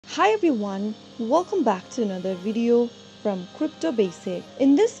Hi everyone, welcome back to another video from Crypto Basic.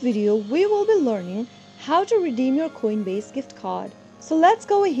 In this video, we will be learning how to redeem your Coinbase gift card. So let's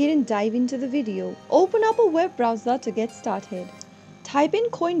go ahead and dive into the video. Open up a web browser to get started. Type in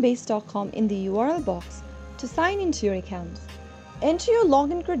coinbase.com in the URL box to sign into your account. Enter your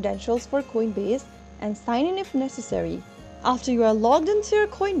login credentials for Coinbase and sign in if necessary. After you are logged into your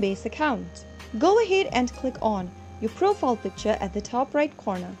Coinbase account, go ahead and click on your profile picture at the top right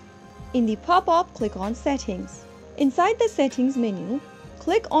corner. In the pop-up, click on Settings. Inside the Settings menu,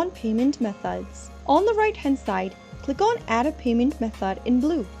 click on Payment Methods. On the right-hand side, click on Add a Payment Method in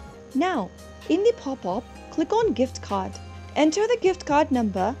blue. Now, in the pop-up, click on Gift Card. Enter the gift card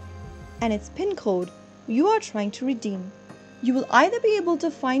number and its PIN code you are trying to redeem. You will either be able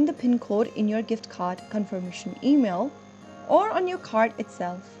to find the PIN code in your gift card confirmation email or on your card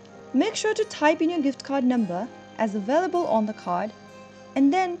itself. Make sure to type in your gift card number as available on the card,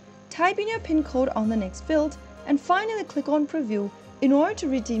 and then type in your PIN code on the next field, and finally click on Preview in order to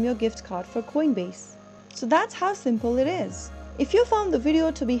redeem your gift card for Coinbase. So that's how simple it is. If you found the video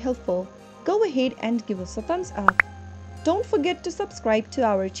to be helpful, go ahead and give us a thumbs up. Don't forget to subscribe to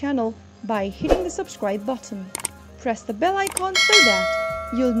our channel by hitting the subscribe button. Press the bell icon so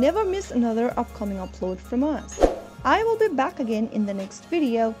that you'll never miss another upcoming upload from us. I will be back again in the next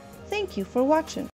video. Thank you for watching.